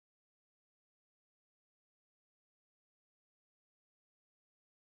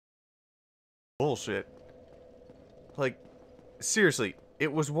bullshit. Like, seriously,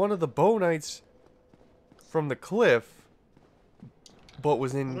 it was one of the bow knights from the cliff, but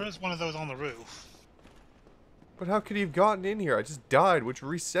was Well, in... there is one of those on the roof. But how could he have gotten in here? I just died, which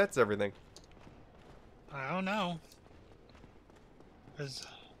resets everything. I don't know. 'Cause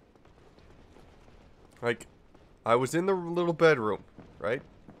Like, I was in the little bedroom, right?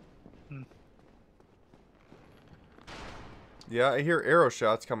 hmm. Yeah, I hear arrow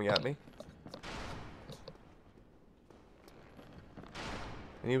shots coming at me.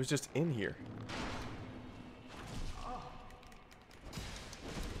 And he was just in here.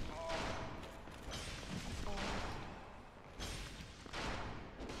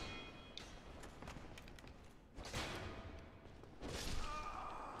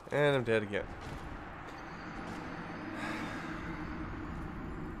 And I'm dead again.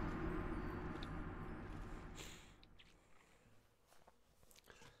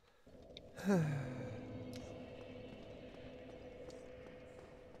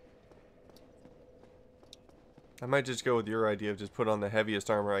 I might just go with your idea of just put on the heaviest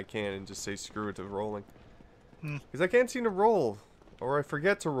armor I can and just say screw it to rolling. Hmm. Because I can't seem to roll. Or I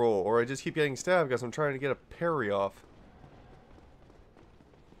forget to roll. Or I just keep getting stabbed because I'm trying to get a parry off.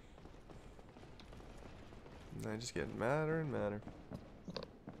 And I just get madder and madder.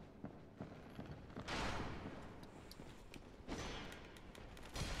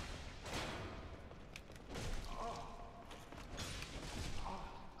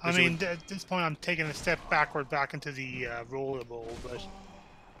 I mean, at this point, I'm taking a step backward back into the roller bowl, but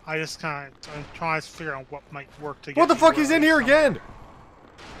I just kind of I'm trying to figure out what might work to get. What the me fuck? where He's I in here somewhere. again!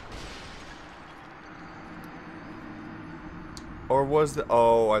 Or was the...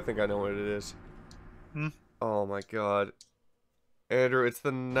 Oh, I think I know what it is. Hmm? Oh my god. Andrew, it's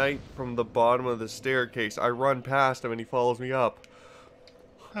the knight from the bottom of the staircase. I run past him and he follows me up.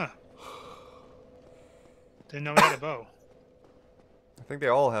 Huh. Didn't know he had a bow. I think they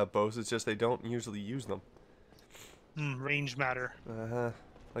all have bows, it's just they don't usually use them. Range matter. Uh-huh.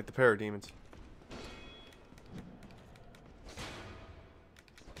 Like the parademons.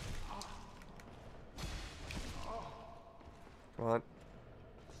 Come on.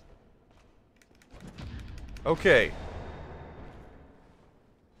 Okay.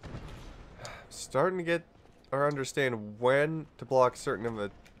 Starting to get or understand when to block certain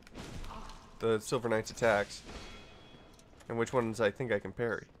of the Silver Knight's attacks. And which ones I think I can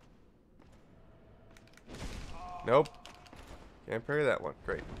parry. Nope. Can't parry that one.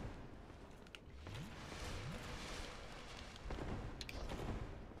 Great.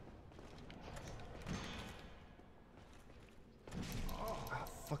 Oh,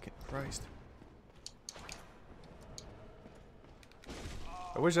 fucking Christ.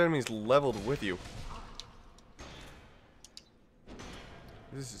 I wish enemies leveled with you.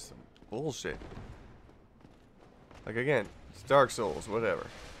 This is some bullshit. Like, again, it's Dark Souls, whatever.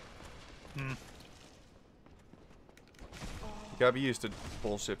 Hmm. You gotta be used to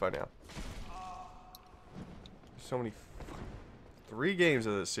bullshit by now. There's so many... 3 games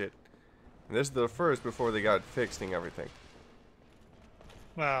of this shit. And this is the first before they got fixing everything.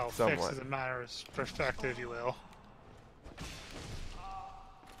 Well, Somewhat. fix is a matter of perspective, if you will.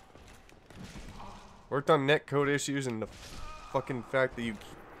 Worked on netcode issues and the fucking fact that you...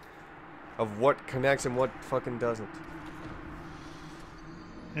 of what connects and what fucking doesn't.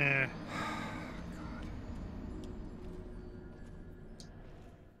 Yeah.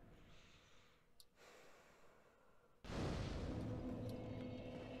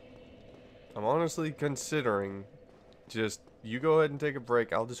 I'm honestly considering just, you go ahead and take a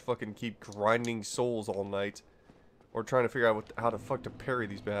break, I'll just fucking keep grinding souls all night. Or trying to figure out how the fuck to parry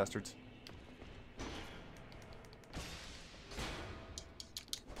these bastards.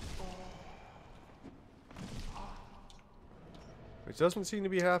 Which doesn't seem to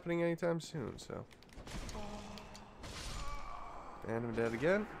be happening anytime soon, so. And I'm dead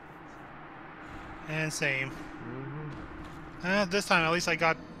again. And same. This time, at least I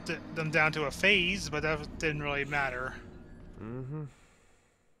got them down to a phase, but that didn't really matter. I'm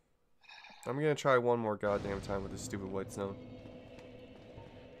gonna try one more goddamn time with this stupid white stone.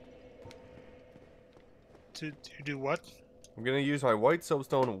 To do what? I'm gonna use my white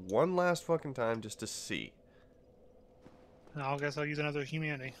soapstone one last fucking time just to see. No, I guess I'll use another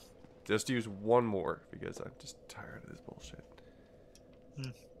humanity. Just use one more because I'm just tired of this bullshit.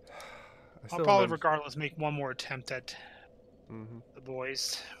 I'll probably, regardless, make one more attempt at Mm-hmm. the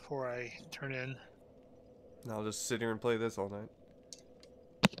boys before I turn in. I'll just sit here and play this all night.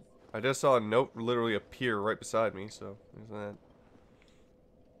 I just saw a note literally appear right beside me, so there's that.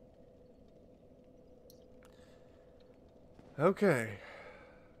 Okay.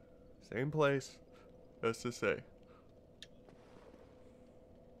 Same place. As to say.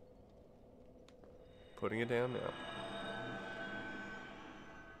 Putting it down now.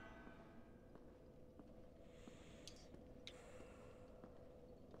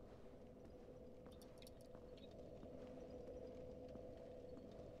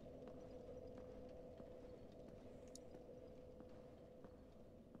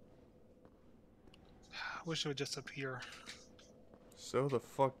 I wish it would just appear. So the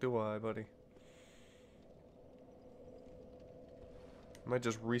fuck do I, buddy. I might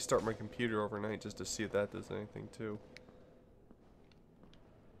just restart my computer overnight just to see if that does anything too.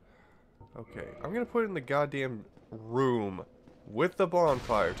 Okay, I'm gonna put it in the goddamn room with the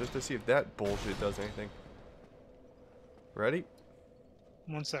bonfire just to see if that bullshit does anything. Ready?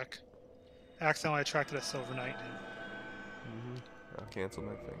 1 sec. Accidentally attracted a silver knight. I'll cancel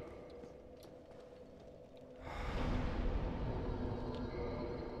my thing.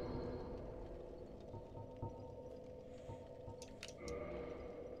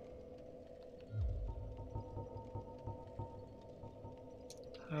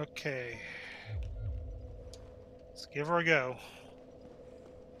 Okay. Let's give her a go.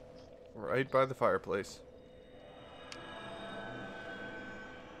 Right by the fireplace.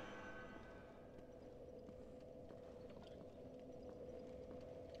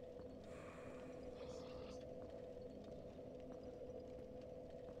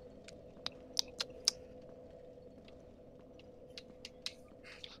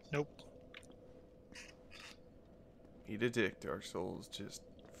 Nope. Eat a dick, Dark Souls. Just...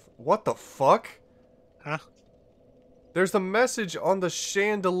 What the fuck? Huh? There's a message on the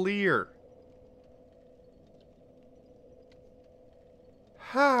chandelier.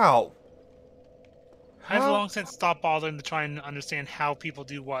 How? I've long since stopped bothering to try and understand how people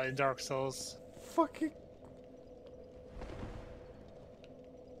do what in Dark Souls. Fucking...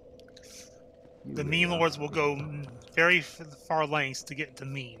 The meme lords will go very far lengths to get the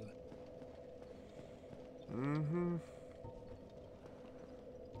meme. Mm-hmm.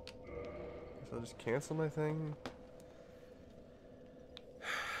 Guess I'll just cancel my thing.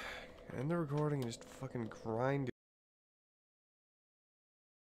 End the recording and just fucking grind it.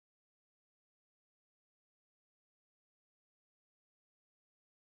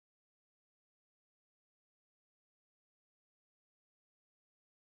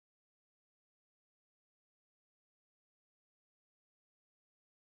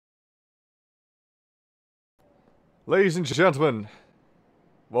 Ladies and gentlemen,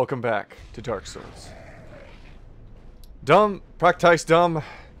 welcome back to Dark Souls. Practice Dumb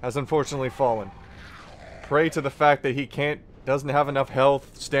has unfortunately fallen. Prey to the fact that he doesn't have enough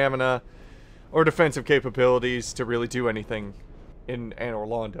health, stamina, or defensive capabilities to really do anything in Anor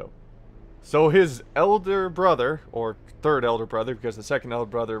Londo. So his elder brother, or third elder brother, because the second elder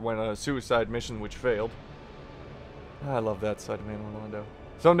brother went on a suicide mission which failed. I love that side of Anor Londo.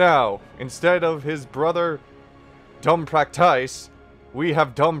 So now, instead of his brother Dumb Practice, we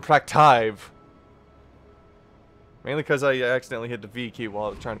have Dumb Practive. Mainly because I accidentally hit the V key while I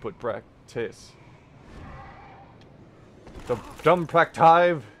was trying to put practice. The Dumb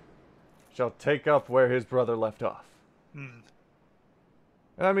Practive shall take up where his brother left off. And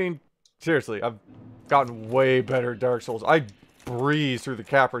I mean, seriously, I've gotten way better at Dark Souls. I breezed through the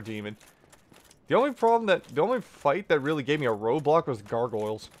Capra Demon. The only fight that really gave me a roadblock was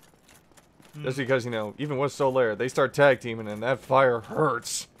gargoyles. Just because, you know, even with Solaire, they start tag teaming and that fire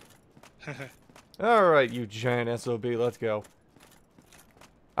hurts. Alright, you giant SOB, let's go.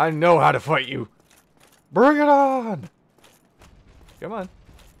 I know how to fight you. Bring it on! Come on.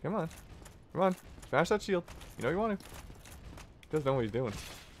 Come on. Come on. Smash that shield. You know you want to. He doesn't know what he's doing.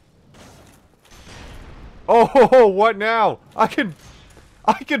 Oh, what now? I can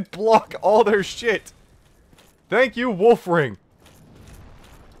block all their shit. Thank you, Wolf Ring.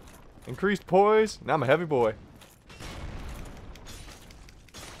 Increased poise. Now I'm a heavy boy.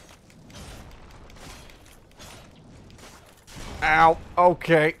 Ow.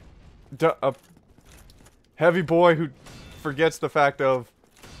 Okay. Heavy boy who forgets the fact of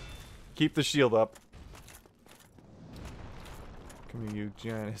keep the shield up. Come here, you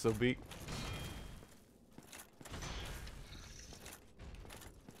giant SOB.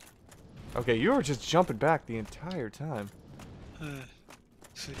 Okay, you were just jumping back the entire time.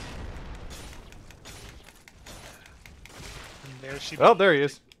 There she Oh, there he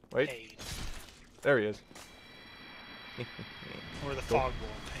is. Wait. paid. There he is. Or the fog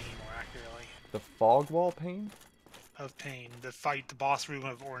wall pain, more accurately. The fog wall pain? Of pain. The fight, the boss room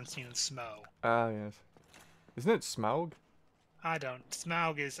of Ornstein and Smough. Ah, yes. Isn't it Smaug? I don't.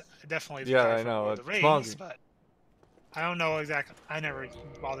 Smaug is definitely the Yeah, guy I from know. Lord of the Smaug. Rings, but I don't know exactly. I never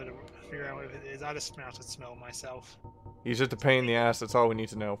bothered to figure out what it is. I just smell to smell myself. He's just a pain in the ass. That's all we need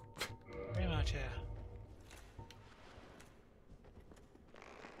to know. Pretty much, yeah.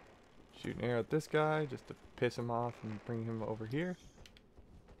 Shoot an arrow at this guy just to piss him off and bring him over here.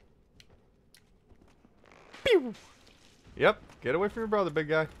 Pew! Yep, get away from your brother, big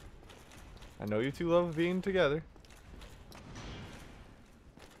guy. I know you two love being together.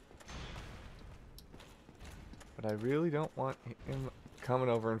 But I really don't want him coming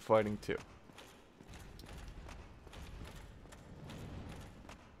over and fighting too.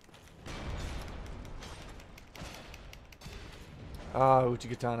 Ah,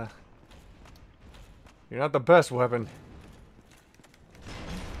 Uchigatana. You're not the best weapon.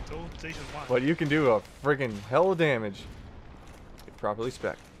 But you can do a friggin' hell of damage. If properly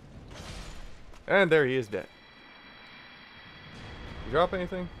spec. And there he is dead. You drop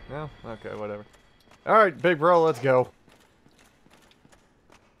anything? No? Okay, whatever. Alright, big bro, let's go.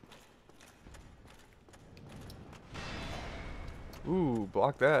 Ooh,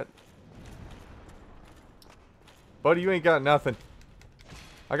 block that. Buddy, you ain't got nothing.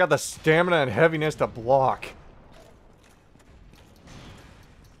 I got the stamina and heaviness to block.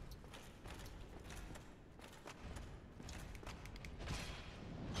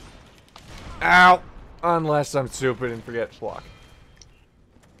 Ow! Unless I'm stupid and forget to block.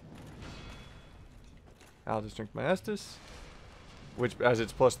 I'll just drink my Estus. Which, as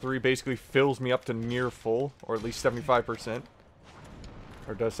it's +3, basically fills me up to near full. Or at least 75%.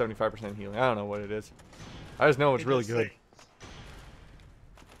 Or does 75% healing. I don't know what it is. I just know it's really good.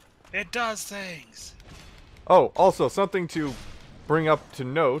 It does things! Oh, also, something to bring up to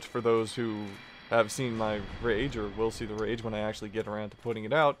note for those who have seen my rage, or will see the rage when I actually get around to putting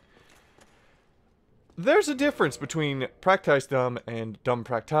it out. There's a difference between Praktice Dumb and Dumb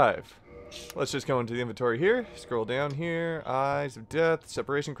Praktive. Let's just go into the inventory here. Scroll down here. Eyes of Death,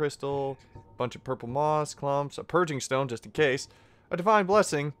 Separation Crystal, bunch of purple moss, clumps, a Purging Stone just in case, a Divine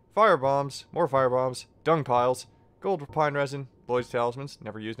Blessing, Fire Bombs, more Fire Bombs, Dung Piles, Gold Pine Resin, Lloyd's Talismans,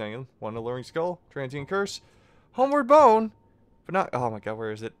 never used any of them, one Alluring Skull, Transient Curse, Homeward Bone, but not, oh my god,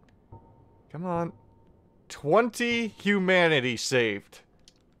 where is it? Come on. 20 humanity saved.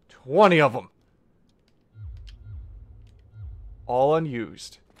 20 of them. All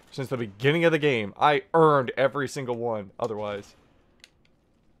unused. Since the beginning of the game. I earned every single one, otherwise.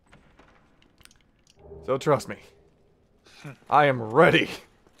 So trust me. I am ready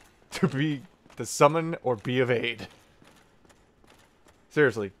to summon or be of aid.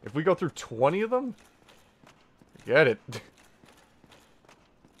 Seriously, if we go through 20 of them, get it.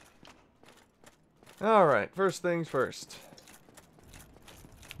 Alright, first things first.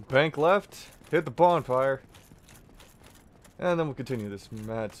 Bank left, hit the bonfire, and then we'll continue this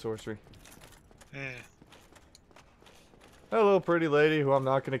mad sorcery. Yeah. Hello, pretty lady, who I'm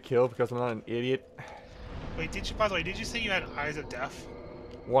not going to kill because I'm not an idiot. Wait, by the way, did you say you had Eyes of Death?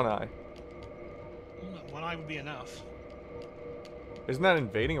 One eye. One eye would be enough. Isn't that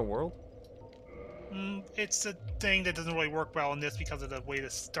invading a world? It's a thing that doesn't really work well in this because of the way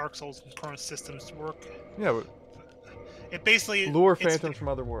the Dark Souls and current systems work. Yeah, but it basically lure phantoms from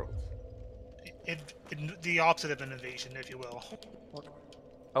other worlds. The opposite of an invasion, if you will.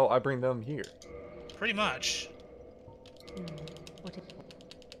 Oh, I bring them here. Pretty much.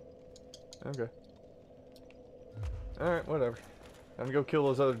 Okay. Alright, whatever. I'm gonna go kill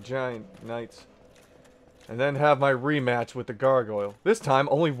those other giant knights. And then have my rematch with the gargoyle. This time,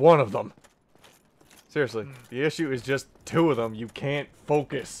 only one of them. Seriously, the issue is just two of them. You can't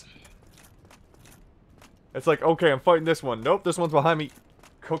focus. It's like, okay, I'm fighting this one. Nope, this one's behind me,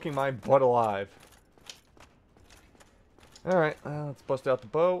 cooking my butt alive. Alright, let's bust out the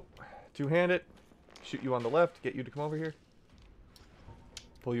bow. Two-handed. Shoot you on the left, get you to come over here.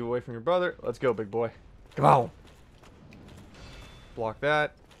 Pull you away from your brother. Let's go, big boy. Come on. Block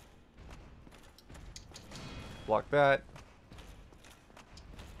that. Block that.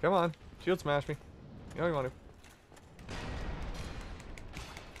 Come on. Shield smash me. You know you want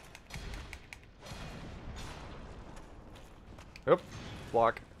to. Oop.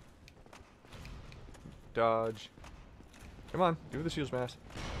 Block. Dodge. Come on. Do the shield smash.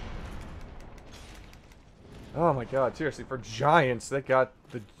 Oh my god. Seriously, for giants, they got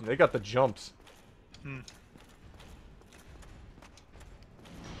the jumps.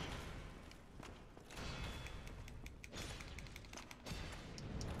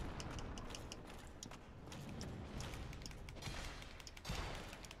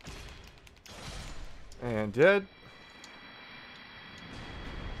 And dead.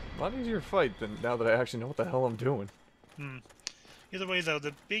 A lot easier fight than now that I actually know what the hell I'm doing. Either way, though,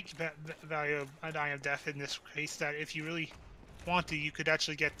 the big value of an Eye of Death in this case is that if you really want to, you could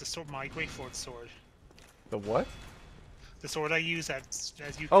actually get the sword, my Gravelord sword. The what? The sword I use as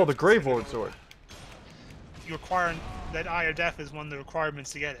you. Oh, the Gravelord sword. You require that Eye of Death is one of the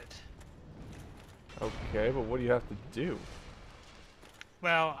requirements to get it. Okay, but what do you have to do?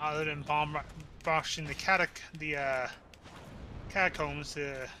 Well, other than bombing the catacombs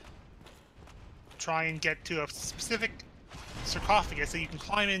to try and get to a specific sarcophagus that you can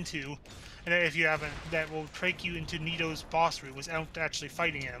climb into, and if you haven't, that will take you into Nito's boss room without actually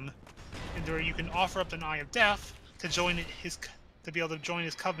fighting him, and where you can offer up an Eye of Death to join to be able to join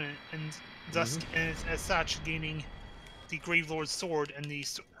his covenant, and thus, as such, gaining the Gravelord sword and the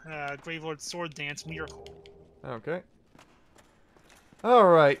Gravelord sword dance miracle. Okay.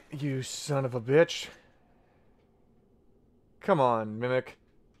 Alright, you son of a bitch. Come on, Mimic.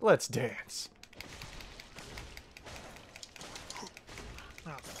 Let's dance.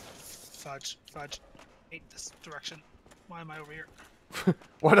 Oh, fudge. Hate this direction. Why am I over here?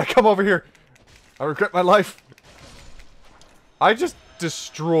 Why'd I come over here? I regret my life. I just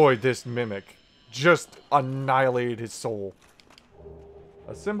destroyed this Mimic. Just annihilated his soul.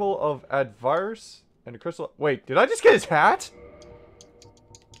 A symbol of adverse and a crystal. Wait, did I just get his hat?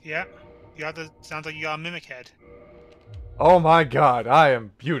 Yeah. You got the. Sounds like you got a Mimic head. Oh my god, I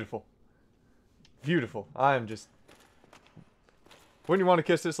am beautiful. Beautiful. I am just... Wouldn't you want to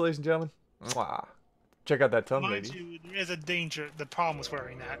kiss this, ladies and gentlemen? Mwah. Check out that tongue, Mind lady. you, there is a danger. The problem with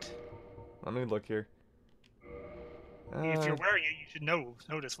wearing that. Let me look here. If you're wearing it, you should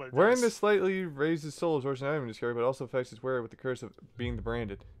notice what it Wearing does. this slightly raises soul absorption item is scary, but also affects its wearer with the curse of being the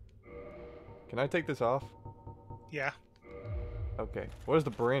branded. Can I take this off? Yeah. Okay. What does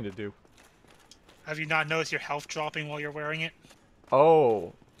the branded do? Have you not noticed your health dropping while you're wearing it?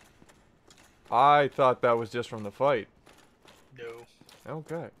 Oh. I thought that was just from the fight. No.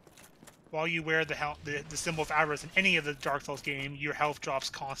 Okay. While you wear the symbol of avarice in any of the Dark Souls game, your health drops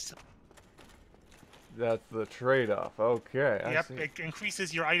constantly. That's the trade-off. Okay. I Yep, see. it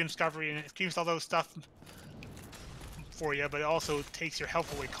increases your item discovery and it keeps all those stuff for you, but it also takes your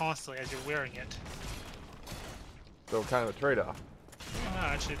health away constantly as you're wearing it. So kind of a trade-off.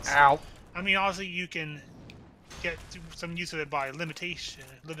 Ow! I mean, obviously you can get some use of it by limiting it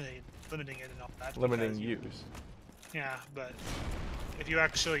and all that. Limiting use. Yeah, but if you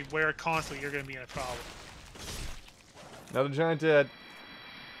actually wear it constantly, you're going to be in a problem. Another giant dead.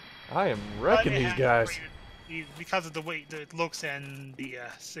 I am wrecking these guys. Because of the way that it looks and the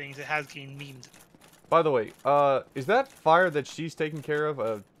things, it has gained memes. By the way, is that fire that she's taking care of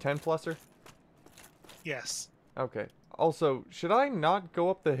a 10-pluser? Yes. Okay. Also, should I not go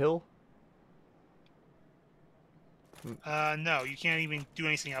up the hill? No, you can't even do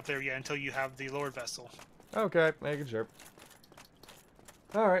anything up there yet until you have the Lord Vessel. Okay, making sure.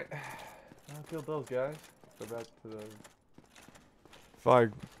 Alright. I killed those guys. Go back to the...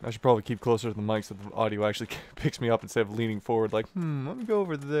 I should probably keep closer to the mic so the audio actually picks me up instead of leaning forward like, let me go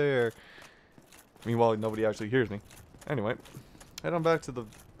over there. Meanwhile, nobody actually hears me. Anyway, head on back to the...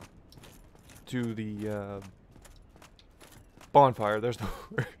 bonfire. There's the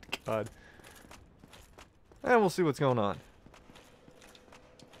word. God. And we'll see what's going on.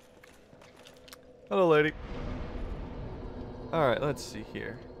 Hello, lady. Alright, let's see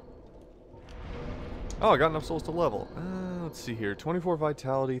here. Oh, I got enough souls to level. Let's see here. 24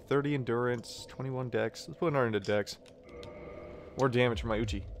 vitality, 30 endurance, 21 dex. Let's put her into dex. More damage for my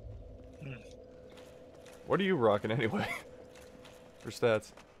Uchi. What are you rocking anyway? For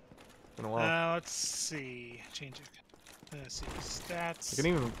stats. Been a while. Let's see. Change it. Let's see. Stats.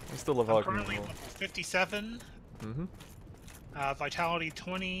 I still love how I can currently roll. level 57. Vitality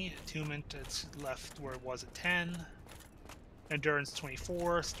 20. Attunement, it's left where it was at 10. Endurance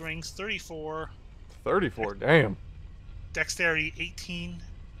 24. Strength 34. 34, damn. Dexterity 18.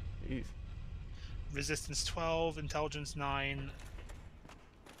 Jeez. Resistance 12. Intelligence 9.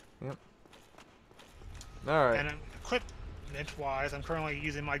 Yep. Alright. And equipment-wise, I'm currently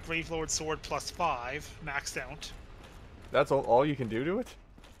using my Gravelord sword plus 5, maxed out. That's all you can do to it?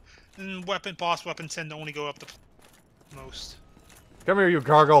 And boss weapons tend to only go up the most. Come here, you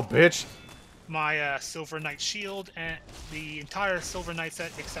gargoyle bitch. My Silver Knight shield and the entire Silver Knight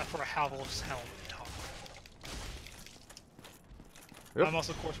set except for a Havel's helmet top. Yep. I'm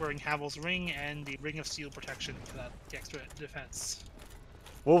also, of course, wearing Havel's ring and the Ring of Steel protection for that the extra defense.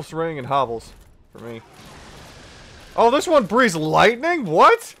 Wolf's Ring and Hobbles for me. Oh, this one breathes lightning?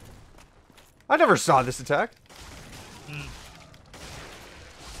 What? I never saw this attack.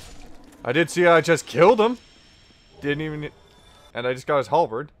 I did see I just killed him. Didn't even... And I just got his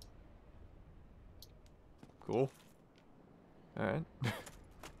halberd. Cool. Alright.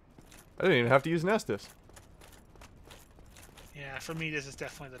 I didn't even have to use Nestus. Yeah, for me, this is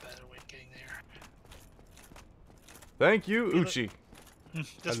definitely the better way of getting there. Thank you, Uchi.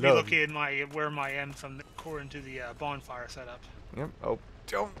 Just relocated where my end from the core into the bonfire setup. Yep. Oh,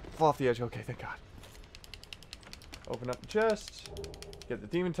 don't fall off the edge. Okay, thank God. Open up the chest. Get the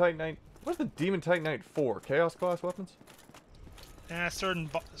Demon Titanite. What's the Demon Titanite for? Chaos class weapons? Certain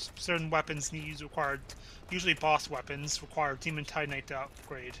weapons usually boss weapons require Demon Titanite to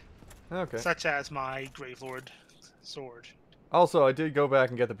upgrade. Okay. Such as my Gravelord sword. Also, I did go back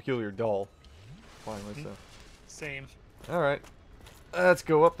and get the Peculiar Doll. Finally, so. Same. Alright. Let's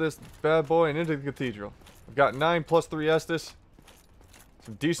go up this bad boy and into the cathedral. I've got 9 plus 3 Estus.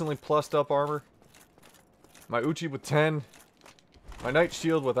 Some decently plussed up armor. My Uchi with 10. My Knight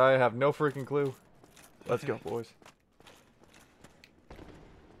Shield with I have no freaking clue. Let's go, boys.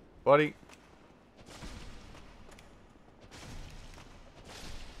 Buddy.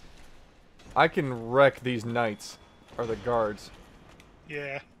 I can wreck these knights. Or the guards.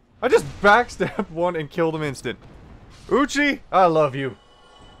 Yeah. I just backstabbed one and killed him instant. Uchi, I love you.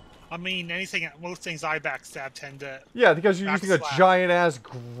 I mean, most things I backstab tend to... Yeah, because you're using a backslap. giant-ass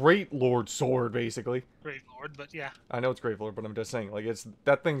Great Lord sword, basically. Gravelord, but yeah. I know it's Great Lord, but I'm just saying, like,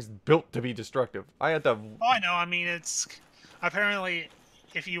 that thing's built to be destructive. I had to... Oh, I know. I mean, it's... Apparently,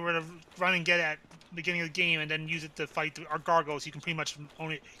 if you were to run and get at the beginning of the game and then use it to fight our gargoyles, you can pretty much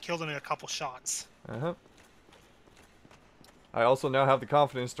only kill them in a couple shots. Uh-huh. I also now have the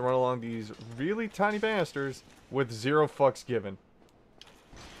confidence to run along these really tiny banisters with 0 fucks given.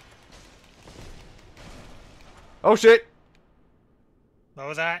 Oh shit! What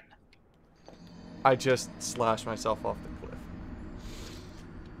was that? I just slashed myself off the cliff.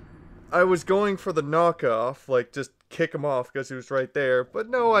 I was going for the knockoff, like just kick him off because he was right there, but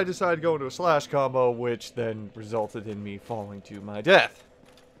no, I decided to go into a slash combo, which then resulted in me falling to my death.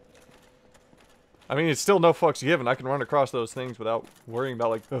 I mean, it's still no fucks given. I can run across those things without worrying about,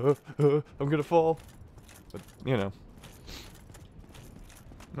 like, I'm gonna fall. But, you know.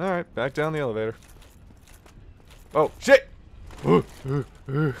 Alright, back down the elevator. Oh, shit! The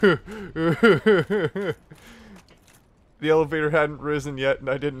elevator hadn't risen yet, and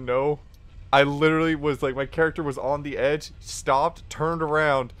I didn't know. I literally was, like, my character was on the edge, stopped, turned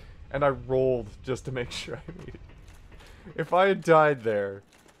around, and I rolled just to make sure I made it. If I had died there...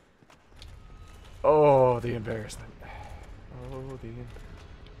 Oh, the embarrassment. Oh, the...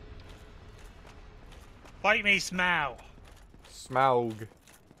 Fight me, Smough. Smaug.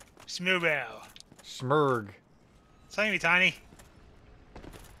 Smoobow. Smurg. Say me, Tiny.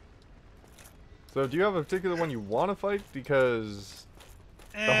 So, do you have a particular one you want to fight? Because...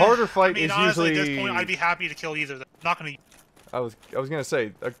 the harder fight is honestly, usually... at this point, I'd be happy to kill either of them. Not gonna... I was gonna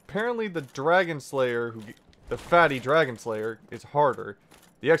say, apparently the Dragon Slayer, the fatty Dragon Slayer, is harder.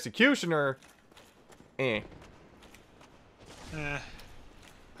 The Executioner...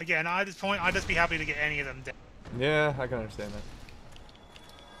 Again, at this point, I'd just be happy to get any of them dead. Yeah, I can understand that.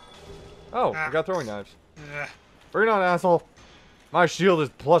 Oh, I got throwing knives. Bring it on, asshole. My shield is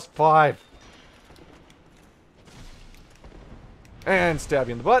 +5. And stab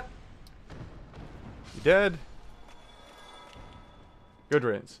you in the butt. You dead. Good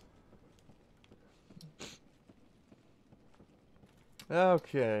riddance.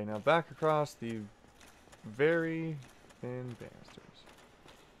 Okay, now back across the very thin banisters.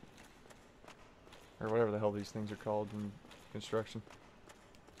 Or whatever the hell these things are called in construction.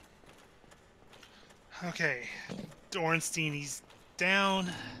 Okay, Ornstein, he's down.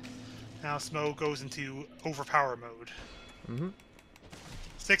 Now Smo goes into overpower mode.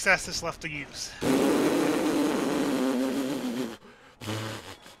 6 Estus left to use.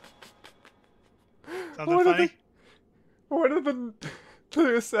 Something funny? One of the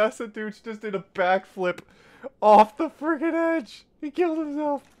assassin dudes just did a backflip off the friggin' edge. He killed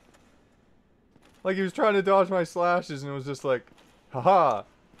himself. Like he was trying to dodge my slashes and it was just like, haha.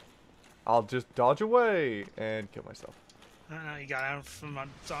 I'll just dodge away and kill myself. He got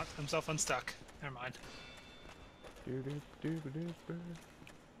himself unstuck. Never mind.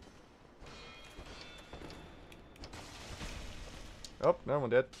 Oh, no one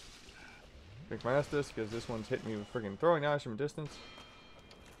dead. Pick my Estus because this one's hitting me with friggin' throwing knives from a distance.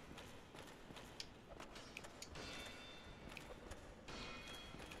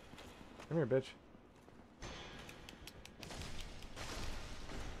 Come here, bitch.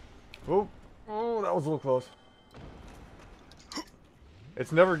 Oh, oh, that was a little close.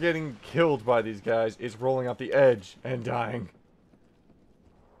 It's never getting killed by these guys. It's rolling off the edge and dying.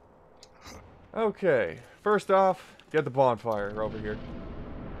 Okay, first off, get the bonfire over here.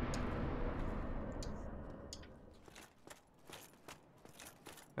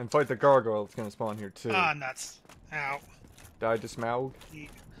 And fight the gargoyle that's gonna spawn here too. Ah, nuts. Ow. Die to Smaug.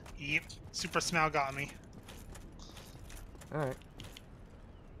 Yep. Super Smaug got me. Alright.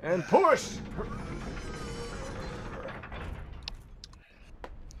 And push!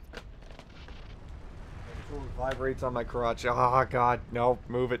 Vibrates on my crotch. Ah, God. No,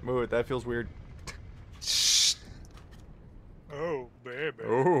 move it, move it. That feels weird. Shh. Oh, baby.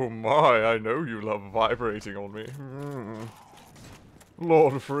 Oh my, I know you love vibrating on me.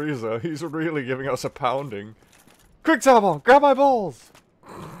 Lord Frieza, he's really giving us a pounding. Quick, Sabon, grab my balls!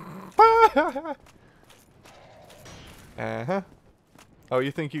 Uh-huh. Oh,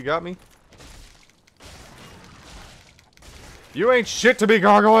 you think you got me? You ain't shit to me,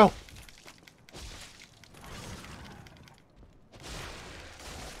 gargoyle!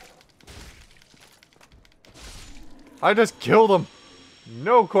 I just killed him!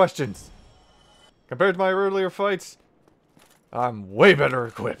 No questions! Compared to my earlier fights, I'm way better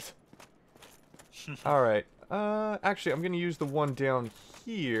equipped. Alright, actually I'm gonna use the one down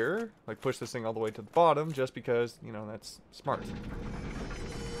here, like push this thing all the way to the bottom, just because, you know, that's smart.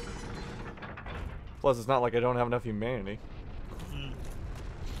 Plus, it's not like I don't have enough humanity.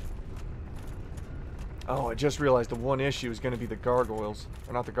 Oh, I just realized the one issue is gonna be the gargoyles.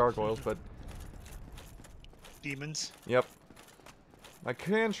 Or not the gargoyles, but... Demons. Yep. I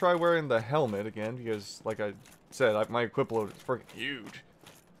can try wearing the helmet again, because, like I said, my equip load is freaking huge.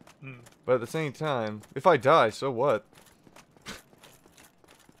 But at the same time, if I die, so what?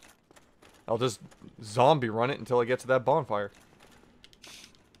 I'll just zombie run it until I get to that bonfire.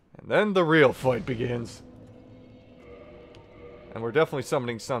 And then the real fight begins. And we're definitely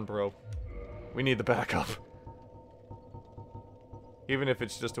summoning Sunbro. We need the backup. Even if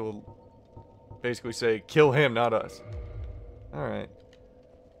it's just to basically say, kill him, not us. Alright.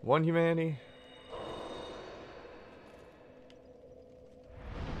 One humanity.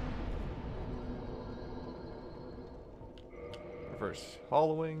 Reverse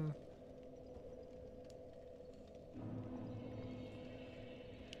hollowing.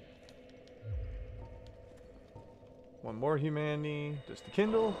 One more humanity. Just the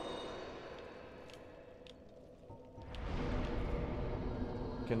kindle.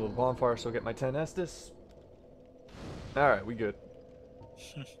 Kindle the bonfire so I get my 10 Estus. Alright, we good.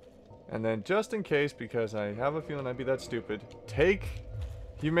 And then just in case, because I have a feeling I'd be that stupid, take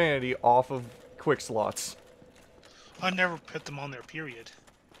humanity off of quick slots. I never put them on there, period.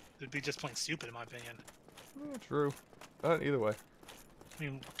 It'd be just plain stupid, in my opinion. Yeah, true. But either way. I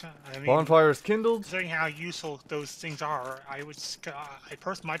mean, Bonfire is kindled. considering how useful those things are, I would.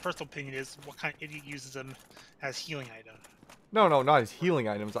 My personal opinion is, what kind of idiot uses them as healing item? No, not as healing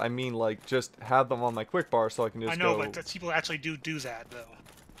items. I mean, like, just have them on my quick bar so I can just I know, go... but people actually do that, though.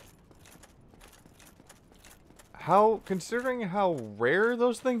 Considering how rare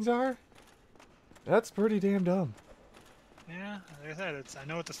those things are, that's pretty damn dumb. Yeah, like I said, I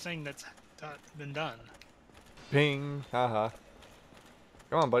know it's a thing that's been done. Ping, haha.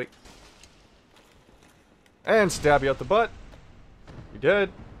 Come on, buddy. And stab you up the butt. You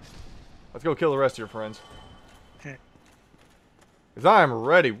dead. Let's go kill the rest of your friends. Because I'm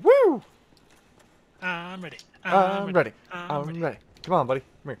ready. Woo! I'm ready. I'm ready. I'm ready. Come on, buddy.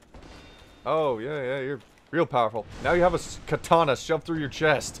 Come here. Oh, yeah, you're real powerful. Now you have a katana shoved through your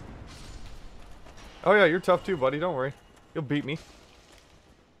chest. Oh, yeah, you're tough too, buddy. Don't worry. You'll beat me.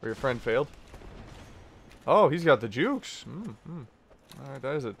 Or your friend failed. Oh, he's got the jukes. Alright,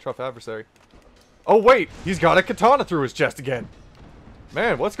 that is a tough adversary. Oh, wait! He's got a katana through his chest again!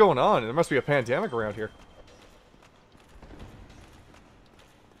 Man, what's going on? There must be a pandemic around here.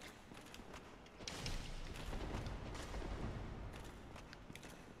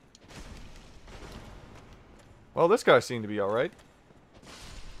 Well, this guy seemed to be alright.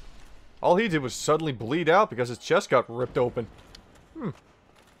 All he did was suddenly bleed out because his chest got ripped open.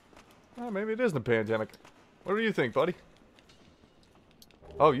 Well, maybe it isn't a pandemic. What do you think, buddy?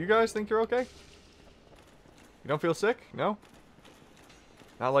 Oh, you guys think you're okay? You don't feel sick? No?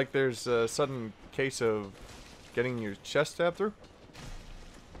 Not like there's a sudden case of getting your chest stabbed through?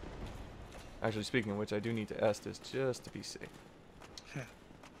 Actually, speaking of which, I do need to Estus just to be safe.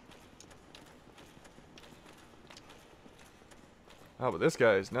 Oh, but this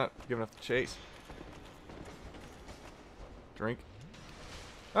guy is not giving up the chase. Drink.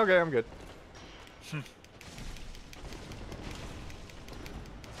 Okay, I'm good.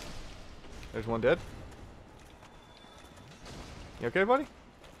 There's one dead. You okay, buddy?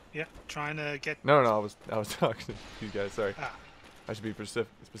 Yeah, trying to get... No, I was talking to you guys, sorry. Ah. I should be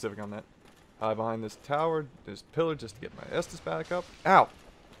specific on that. Behind this tower, this pillar, just to get my Estus back up. Ow!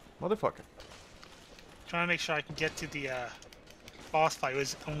 Motherfucker. Trying to make sure I can get to the boss fight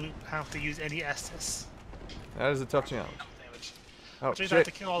was only have to use any Estus. That is a tough challenge. Damage. Oh, Which means I have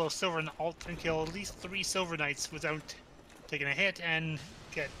to shit. kill all those silver and kill at least 3 silver knights without taking a hit and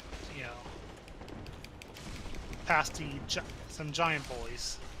get, you know, past some giant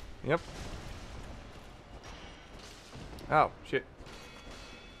boys. Yep. Oh, shit.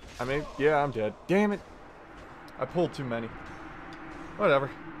 Yeah, I'm dead. Damn it. I pulled too many. Whatever.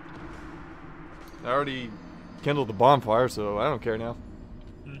 I already kindled the bonfire, so I don't care now.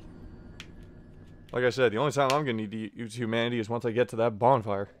 Hmm. Like I said, the only time I'm gonna need to use humanity is once I get to that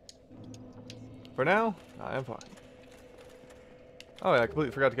bonfire. For now, I am fine. Oh yeah, I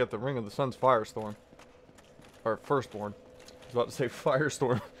completely forgot to get the Ring of the Sun's Firestorm. Or Firstborn. I was about to say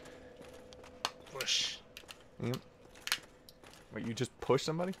Firestorm. Whoosh. Yep. Wait, you just push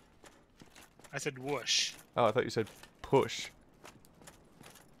somebody? I said whoosh. Oh, I thought you said push.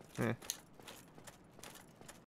 Eh.